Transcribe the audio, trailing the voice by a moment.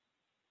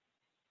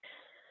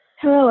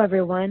Hello,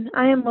 everyone.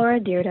 I am Laura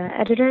Dierda,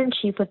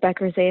 Editor-in-Chief with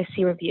Becker's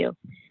ASC Review.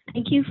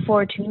 Thank you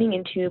for tuning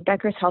into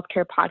Becker's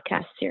Healthcare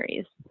podcast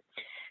series.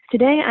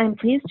 Today, I'm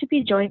pleased to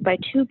be joined by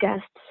two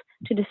guests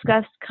to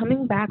discuss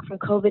coming back from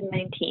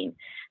COVID-19,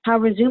 how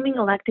resuming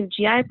elective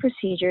GI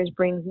procedures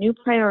brings new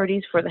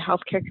priorities for the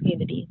healthcare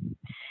community.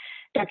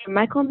 Dr.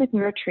 Michael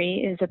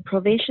McMurtry is a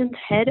Provation's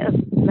Head of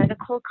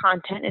Medical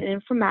Content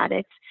and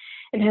Informatics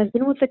and has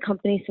been with the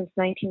company since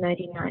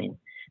 1999.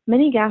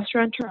 Many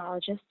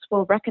gastroenterologists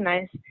will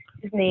recognize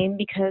his name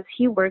because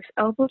he works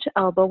elbow to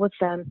elbow with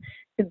them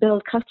to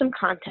build custom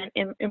content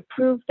and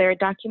improve their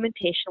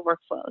documentation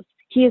workflows.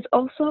 He is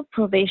also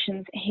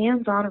Provation's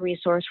hands-on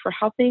resource for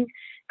helping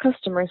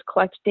customers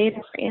collect data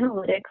for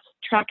analytics,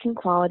 tracking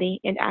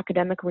quality, and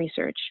academic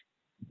research.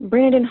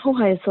 Brandon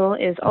Hoheisel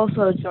is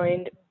also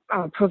joined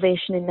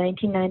Provation in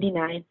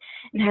 1999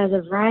 and has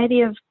a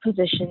variety of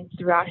positions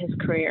throughout his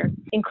career,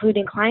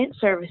 including client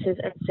services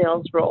and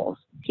sales roles.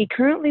 He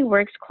currently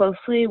works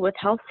closely with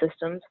health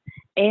systems,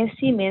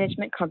 ASC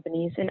management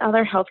companies, and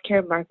other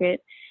healthcare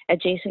market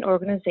adjacent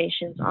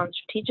organizations on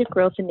strategic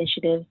growth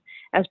initiatives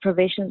as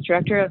Provation's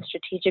Director of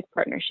Strategic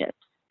Partnerships.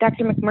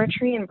 Dr.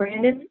 McMurtry and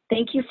Brandon,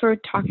 thank you for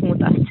talking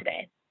with us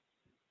today.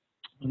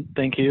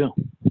 Thank you.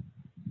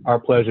 Our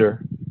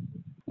pleasure.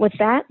 With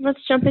that, let's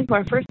jump into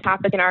our first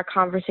topic in our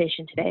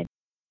conversation today.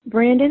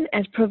 Brandon,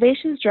 as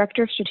Provation's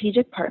Director of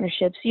Strategic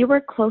Partnerships, you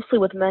work closely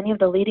with many of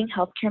the leading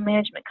healthcare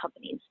management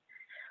companies.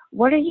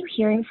 What are you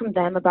hearing from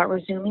them about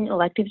resuming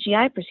elective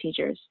GI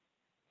procedures?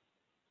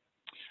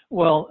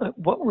 Well,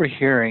 what we're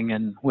hearing,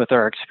 and with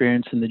our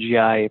experience in the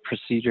GI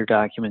procedure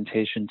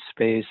documentation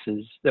space,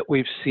 is that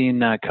we've seen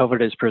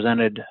COVID has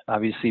presented,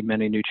 obviously,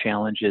 many new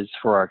challenges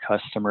for our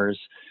customers.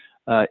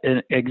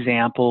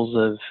 Examples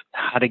of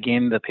how to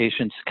gain the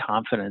patient's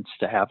confidence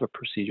to have a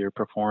procedure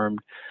performed.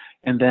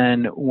 And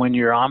then when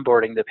you're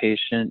onboarding the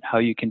patient, how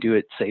you can do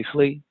it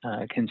safely,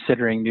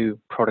 considering new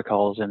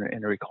protocols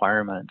and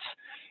requirements,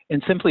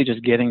 and simply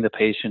just getting the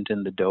patient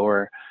in the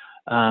door.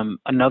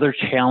 Another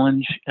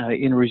challenge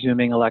in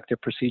resuming elective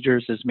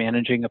procedures is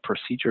managing a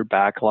procedure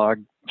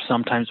backlog,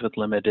 sometimes with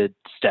limited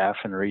staff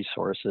and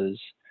resources.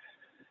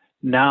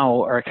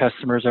 Now our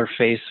customers are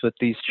faced with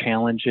these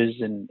challenges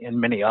and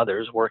many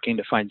others, working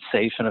to find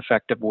safe and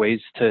effective ways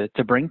to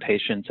bring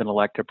patients and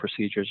elective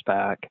procedures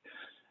back.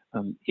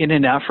 In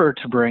an effort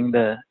to bring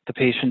the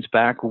patients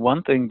back,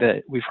 one thing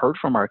that we've heard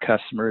from our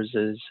customers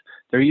is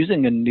they're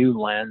using a new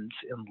lens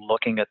in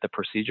looking at the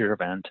procedure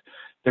event.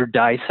 They're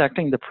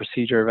dissecting the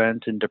procedure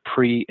event into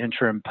pre,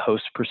 inter, and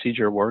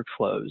post-procedure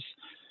workflows.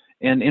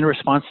 And in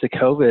response to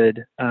COVID,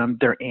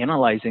 they're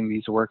analyzing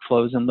these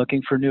workflows and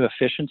looking for new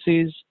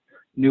efficiencies,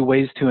 new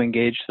ways to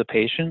engage the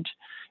patient,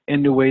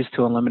 and new ways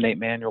to eliminate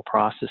manual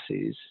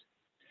processes.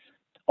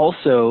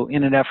 Also,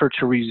 in an effort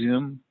to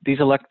resume these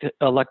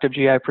elective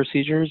GI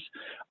procedures,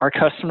 our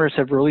customers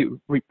have really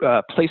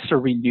placed a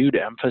renewed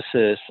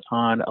emphasis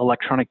on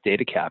electronic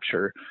data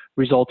capture,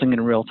 resulting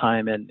in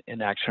real-time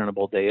and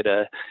actionable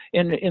data,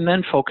 and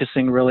then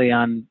focusing really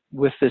on,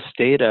 with this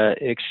data,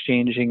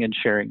 exchanging and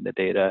sharing the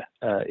data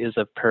is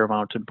of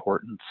paramount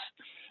importance.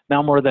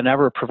 Now more than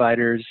ever,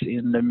 providers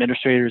and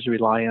administrators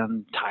rely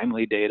on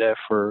timely data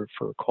for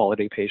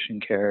quality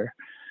patient care.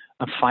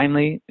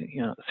 Finally,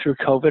 through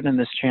COVID and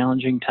this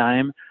challenging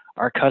time,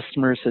 our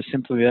customers have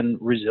simply been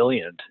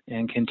resilient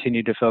and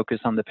continue to focus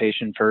on the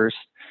patient first.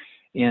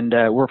 And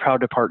we're proud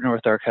to partner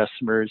with our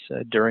customers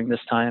during this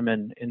time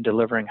and in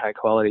delivering high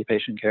quality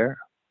patient care.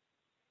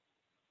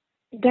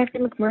 Dr.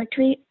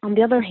 McMurtry, on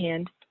the other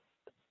hand,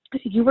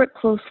 you work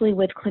closely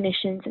with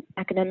clinicians and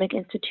academic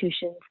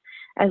institutions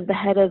as the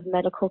head of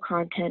medical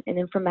content and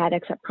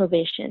informatics at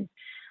Provation.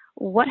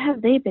 What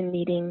have they been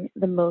needing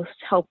the most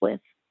help with?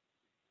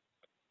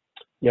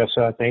 Yes,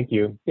 thank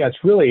you. Yeah, it's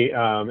really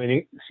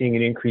seeing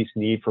an increased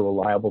need for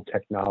reliable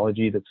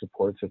technology that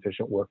supports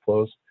efficient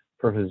workflows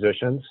for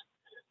physicians.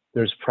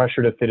 There's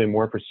pressure to fit in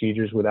more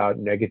procedures without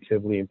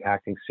negatively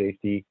impacting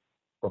safety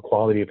or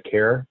quality of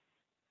care.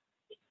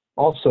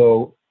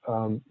 Also,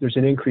 there's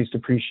an increased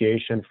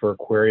appreciation for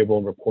queryable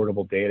and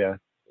reportable data.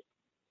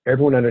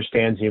 Everyone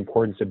understands the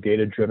importance of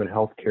data-driven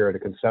healthcare at a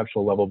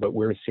conceptual level, but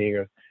we're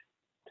seeing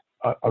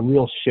a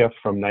real shift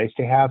from nice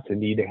to have to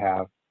need to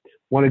have.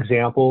 One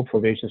example,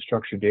 Provation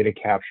Structured Data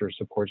Capture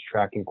supports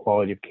tracking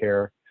quality of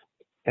care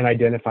and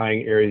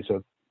identifying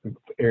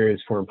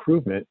areas for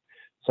improvement,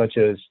 such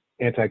as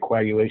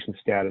anticoagulation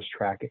status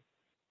tracking.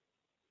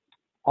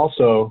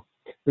 Also,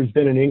 there's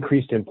been an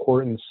increased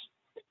importance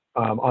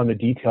on the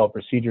detailed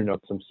procedure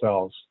notes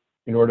themselves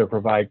in order to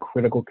provide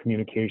critical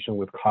communication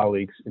with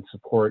colleagues in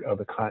support of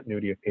the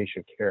continuity of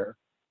patient care.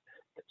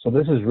 So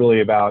this is really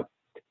about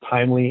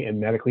timely and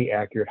medically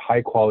accurate,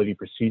 high-quality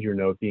procedure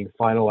note being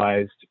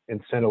finalized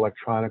and sent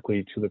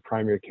electronically to the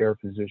primary care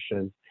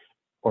physician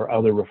or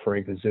other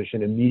referring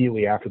physician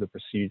immediately after the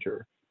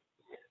procedure.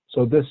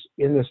 So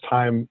in this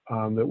time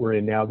that we're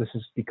in now, this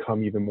has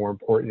become even more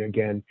important.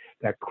 Again,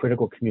 that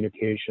critical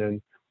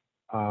communication,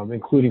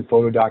 including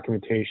photo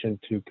documentation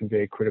to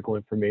convey critical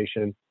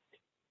information,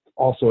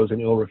 also as an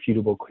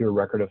irrefutable, clear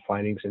record of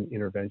findings and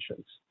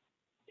interventions.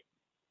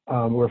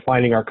 We're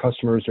finding our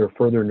customers are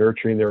further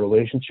nurturing their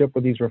relationship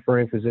with these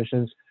referring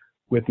physicians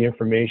with the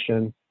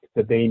information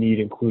that they need,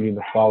 including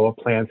the follow-up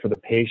plan for the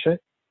patient.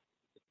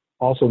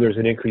 Also, there's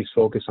an increased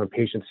focus on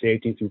patient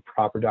safety through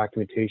proper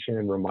documentation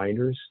and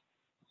reminders.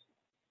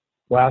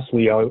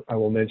 Lastly, I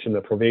will mention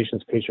the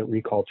Provation's patient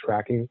recall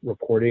tracking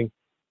reporting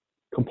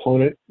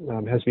component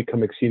has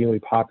become exceedingly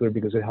popular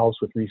because it helps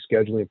with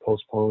rescheduling and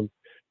postponed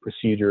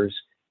procedures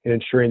and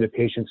ensuring that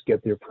patients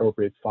get the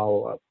appropriate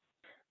follow-up.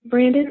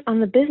 Brandon,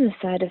 on the business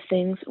side of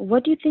things,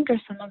 what do you think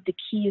are some of the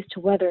keys to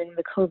weathering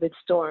the COVID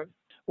storm?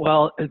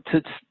 Well,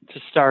 to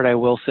start, I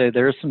will say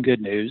there is some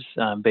good news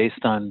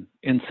based on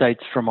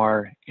insights from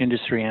our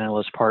industry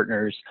analyst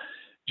partners.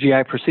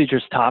 GI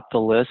procedures top the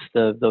list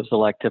of those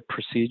elective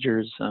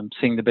procedures,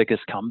 seeing the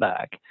biggest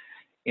comeback.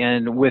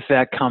 And with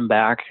that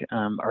comeback,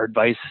 our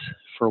advice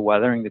for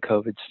weathering the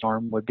COVID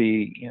storm would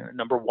be,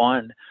 number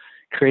one,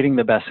 creating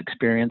the best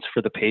experience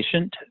for the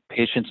patient.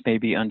 Patients may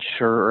be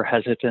unsure or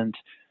hesitant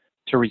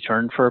to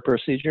return for a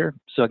procedure.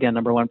 So again,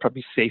 number one,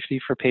 probably safety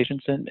for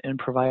patients and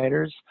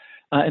providers.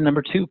 And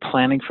number two,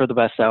 planning for the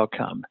best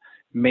outcome,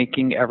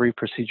 making every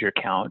procedure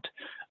count.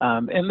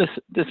 And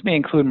this may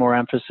include more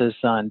emphasis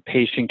on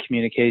patient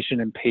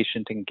communication and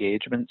patient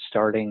engagement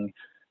starting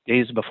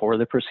days before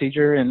the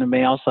procedure. And it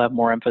may also have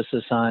more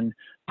emphasis on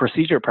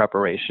procedure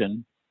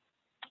preparation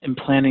and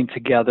planning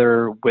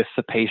together with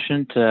the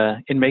patient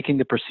in making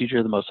the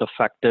procedure the most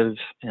effective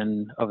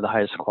and of the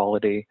highest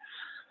quality.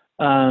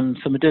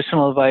 Some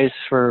additional advice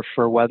for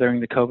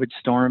weathering the COVID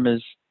storm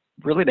is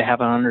really to have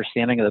an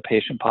understanding of the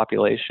patient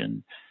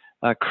population.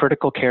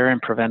 Critical care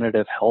and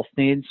preventative health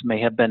needs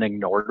may have been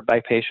ignored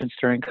by patients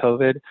during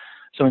COVID.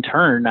 So in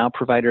turn, now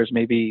providers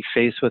may be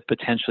faced with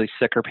potentially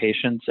sicker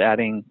patients,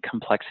 adding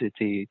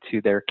complexity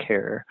to their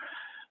care.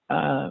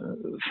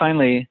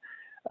 Finally,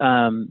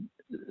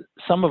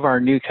 some of our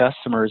new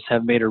customers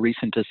have made a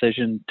recent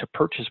decision to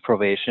purchase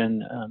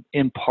Provation,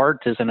 in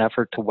part as an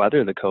effort to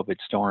weather the COVID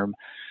storm.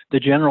 The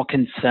general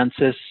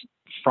consensus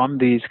from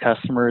these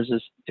customers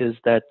is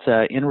that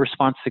in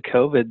response to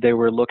COVID, they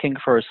were looking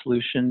for a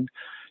solution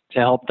to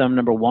help them,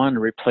 number one,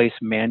 replace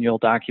manual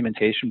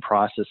documentation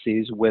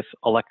processes with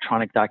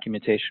electronic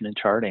documentation and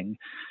charting.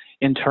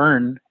 In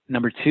turn,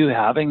 number two,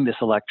 having this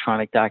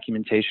electronic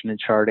documentation and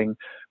charting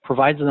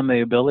provides them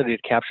the ability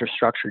to capture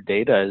structured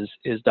data,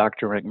 as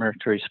Dr.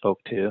 McMurtry spoke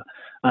to.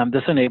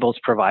 This enables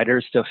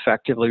providers to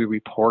effectively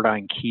report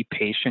on key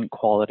patient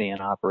quality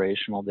and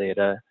operational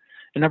data.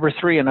 And number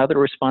three, another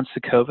response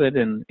to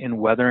COVID in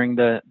weathering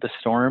the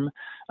storm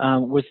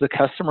was the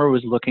customer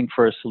was looking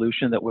for a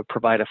solution that would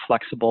provide a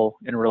flexible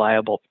and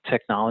reliable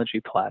technology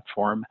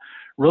platform,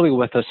 really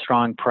with a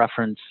strong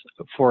preference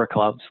for a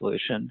cloud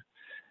solution.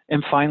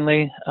 And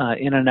finally,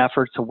 in an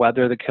effort to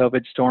weather the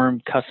COVID storm,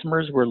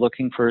 customers were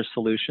looking for a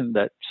solution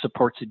that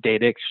supports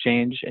data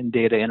exchange and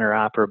data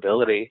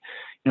interoperability,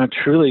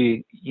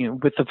 truly,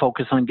 with the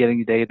focus on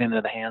getting data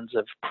into the hands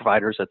of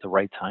providers at the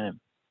right time.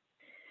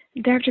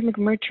 Dr.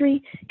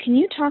 McMurtry, can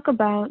you talk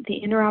about the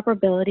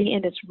interoperability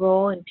and its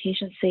role in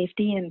patient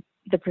safety and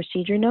the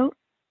procedure note?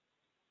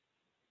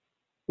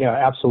 Yeah,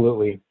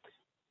 absolutely.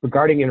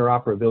 Regarding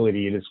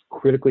interoperability, it is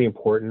critically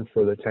important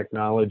for the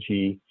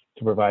technology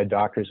to provide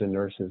doctors and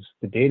nurses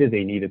the data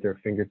they need at their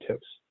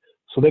fingertips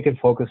so they can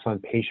focus on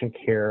patient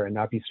care and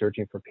not be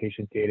searching for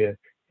patient data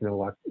in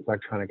an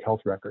electronic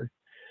health record.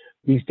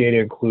 These data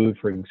include,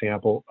 for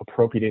example,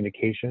 appropriate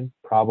indication,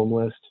 problem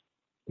list,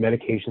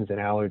 medications, and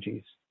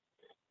allergies.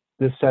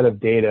 This set of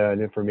data and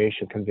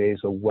information conveys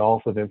a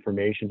wealth of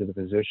information to the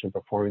physician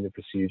performing the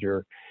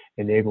procedure,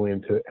 enabling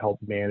him to help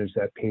manage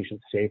that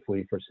patient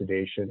safely for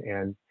sedation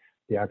and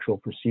the actual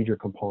procedure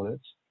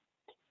components.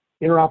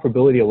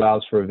 Interoperability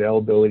allows for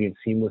availability and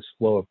seamless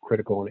flow of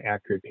critical and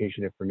accurate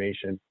patient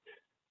information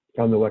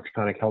from the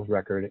electronic health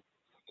record.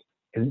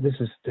 And this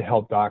is to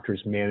help doctors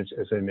manage,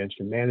 as I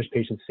mentioned, manage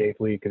patients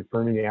safely,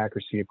 confirming the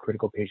accuracy of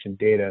critical patient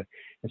data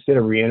instead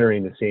of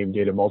re-entering the same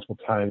data multiple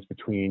times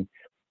between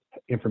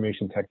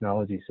information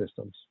technology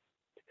systems.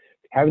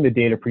 Having the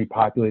data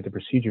pre-populate the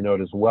procedure note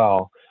as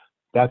well,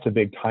 that's a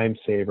big time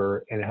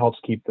saver, and it helps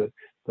keep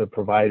the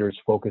providers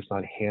focused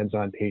on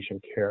hands-on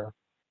patient care.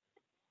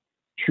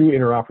 True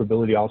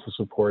interoperability also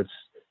supports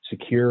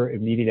secure,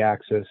 immediate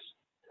access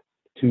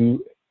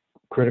to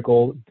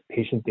critical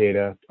patient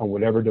data on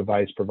whatever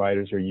device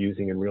providers are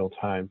using in real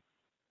time,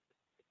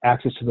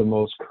 access to the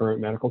most current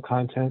medical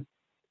content,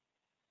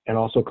 and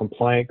also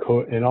compliant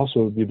code, and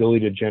also the ability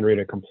to generate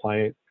a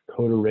compliant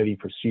CODA-ready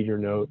procedure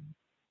note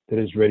that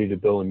is ready to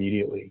bill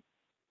immediately.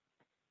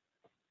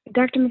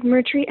 Dr.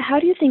 McMurtry, how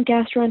do you think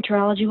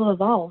gastroenterology will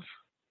evolve?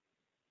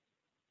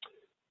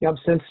 Yeah,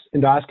 since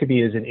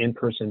endoscopy is an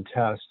in-person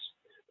test,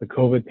 the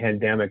COVID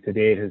pandemic to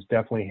date has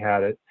definitely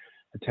had a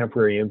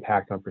temporary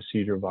impact on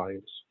procedure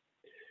volumes.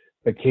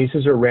 But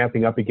cases are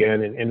ramping up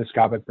again and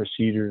endoscopic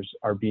procedures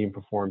are being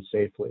performed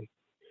safely.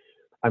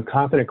 I'm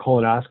confident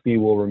colonoscopy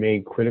will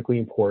remain critically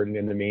important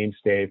and the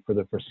mainstay for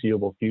the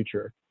foreseeable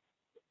future.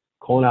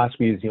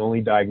 Colonoscopy is the only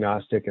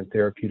diagnostic and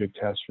therapeutic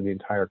test for the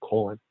entire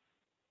colon.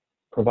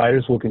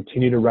 Providers will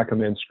continue to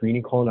recommend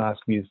screening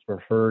colonoscopy as the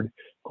preferred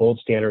gold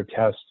standard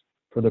test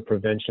for the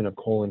prevention of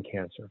colon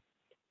cancer.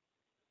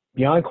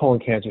 Beyond colon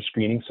cancer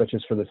screening, such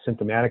as for the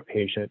symptomatic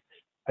patient,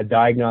 a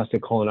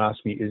diagnostic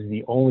colonoscopy is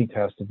the only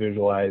test to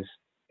visualize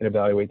and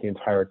evaluate the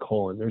entire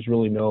colon. There's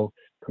really no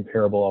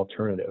comparable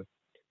alternative.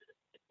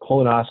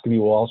 Colonoscopy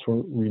will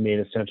also remain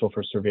essential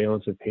for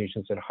surveillance of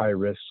patients at high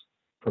risk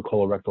for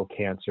colorectal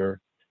cancer,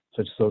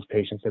 such as those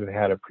patients that have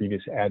had a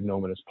previous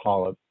adenomatous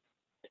polyp,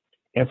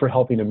 and for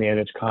helping to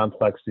manage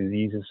complex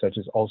diseases such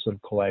as ulcerative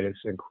colitis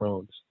and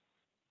Crohn's.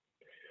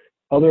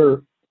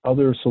 Other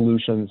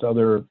solutions,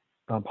 other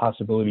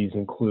possibilities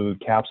include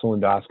capsule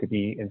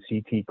endoscopy and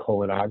CT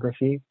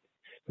colonography.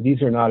 But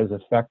these are not as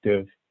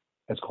effective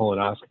as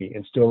colonoscopy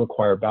and still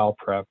require bowel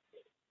prep.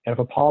 And if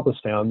a polyp is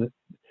found,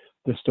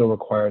 this still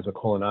requires a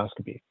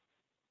colonoscopy.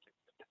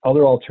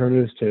 Other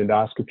alternatives to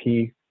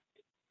endoscopy,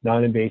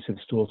 non-invasive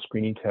stool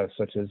screening tests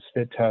such as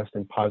FIT test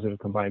and positive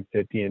combined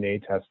FIT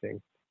DNA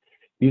testing.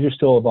 These are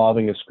still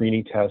evolving as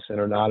screening tests and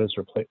are not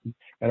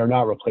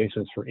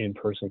replacements for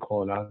in-person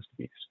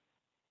colonoscopies.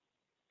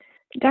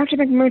 Dr.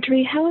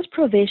 McMurtry, how is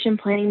Provation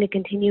planning to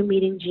continue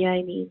meeting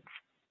GI needs?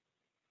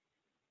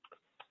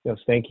 Yes,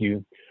 thank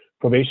you.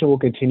 Provation will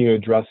continue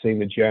addressing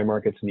the GI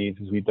market's needs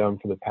as we've done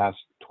for the past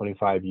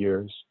 25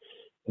 years.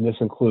 And this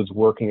includes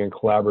working and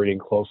collaborating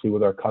closely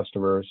with our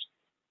customers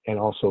and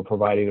also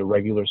providing the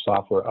regular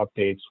software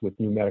updates with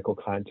new medical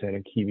content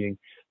and keeping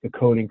the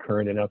coding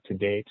current and up to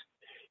date.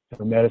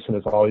 Medicine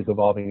is always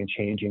evolving and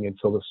changing, and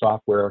so the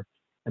software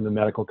and the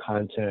medical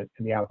content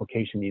and the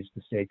application needs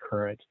to stay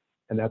current.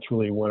 And that's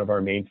really one of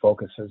our main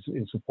focuses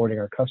in supporting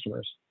our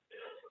customers.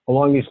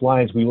 Along these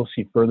lines, we will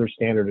see further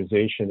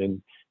standardization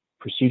in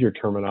procedure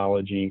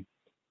terminology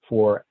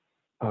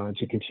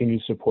to continue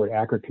to support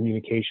accurate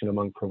communication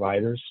among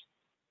providers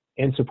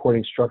and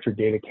supporting structured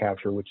data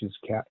capture, which is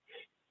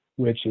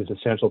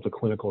essential to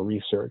clinical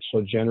research.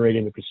 So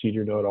generating the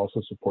procedure note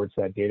also supports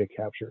that data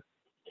capture.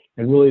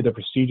 And really the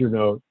procedure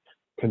note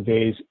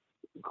conveys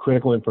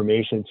critical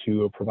information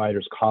to a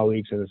provider's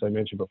colleagues, and as I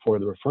mentioned before,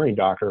 the referring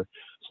doctor,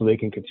 so they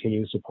can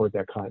continue to support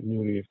that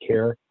continuity of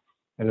care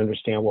and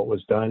understand what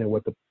was done and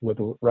what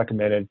the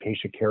recommended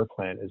patient care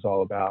plan is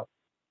all about.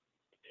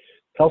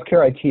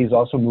 Healthcare IT is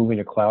also moving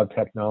to cloud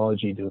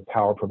technology to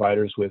empower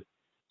providers with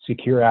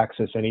secure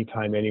access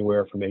anytime,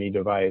 anywhere from any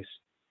device.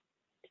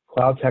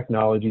 Cloud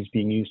technology is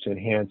being used to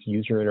enhance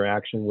user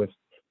interaction with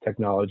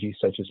technology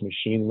such as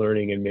machine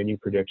learning and menu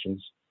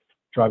predictions,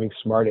 driving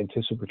smart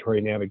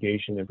anticipatory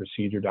navigation and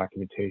procedure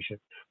documentation.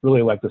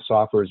 Really like the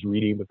software is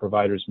reading the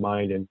provider's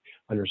mind and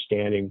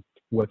understanding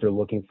what they're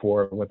looking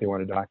for and what they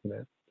want to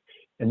document.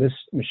 And this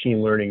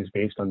machine learning is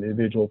based on the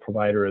individual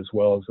provider as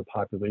well as the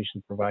population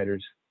of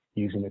providers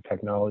using the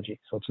technology.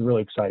 So it's a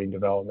really exciting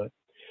development.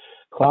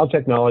 Cloud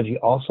technology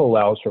also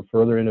allows for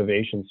further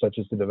innovation such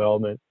as the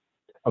development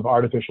of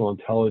artificial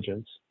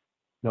intelligence,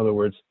 in other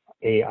words,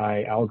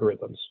 AI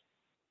algorithms.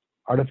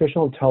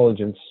 Artificial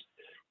intelligence,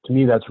 to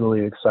me, that's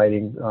really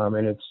exciting,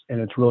 and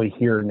it's really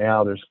here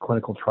now. There's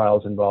clinical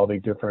trials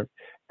involving different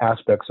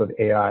aspects of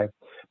AI.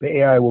 The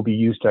AI will be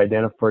used to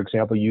identify, for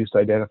example,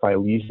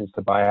 lesions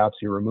to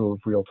biopsy or remove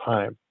real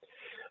time.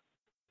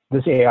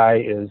 This AI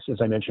is, as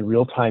I mentioned,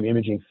 real-time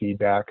imaging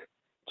feedback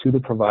to the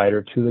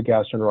provider, to the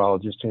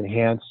gastroenterologist to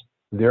enhance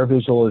their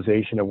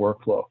visualization and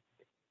workflow,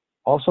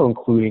 also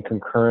including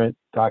concurrent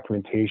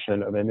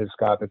documentation of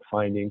endoscopic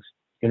findings,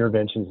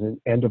 interventions,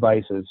 and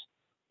devices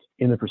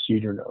in the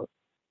procedure note.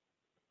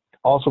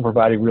 Also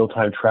providing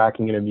real-time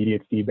tracking and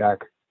immediate feedback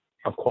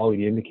of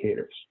quality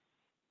indicators.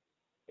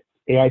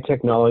 AI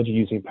technology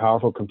using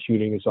powerful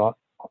computing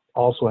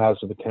also has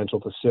the potential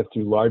to sift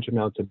through large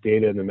amounts of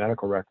data in the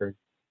medical record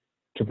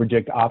to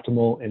predict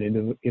optimal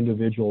and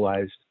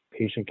individualized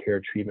patient care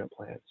treatment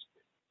plans.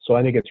 So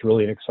I think it's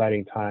really an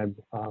exciting time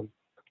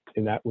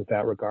with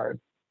that regard,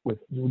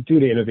 due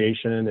to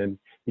innovation and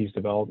these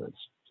developments.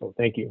 So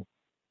thank you.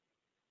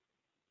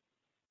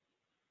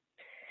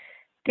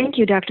 Thank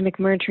you, Dr.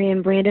 McMurtry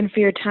and Brandon, for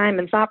your time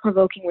and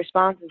thought-provoking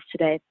responses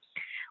today.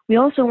 We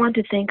also want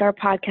to thank our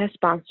podcast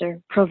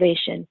sponsor,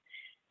 Provation.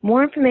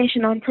 More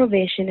information on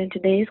Provation and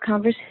today's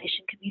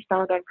conversation can be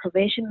found on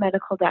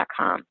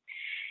provationmedical.com.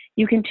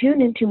 You can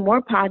tune into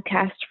more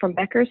podcasts from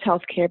Becker's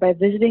Healthcare by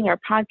visiting our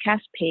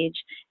podcast page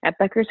at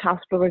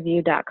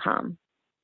beckershospitalreview.com.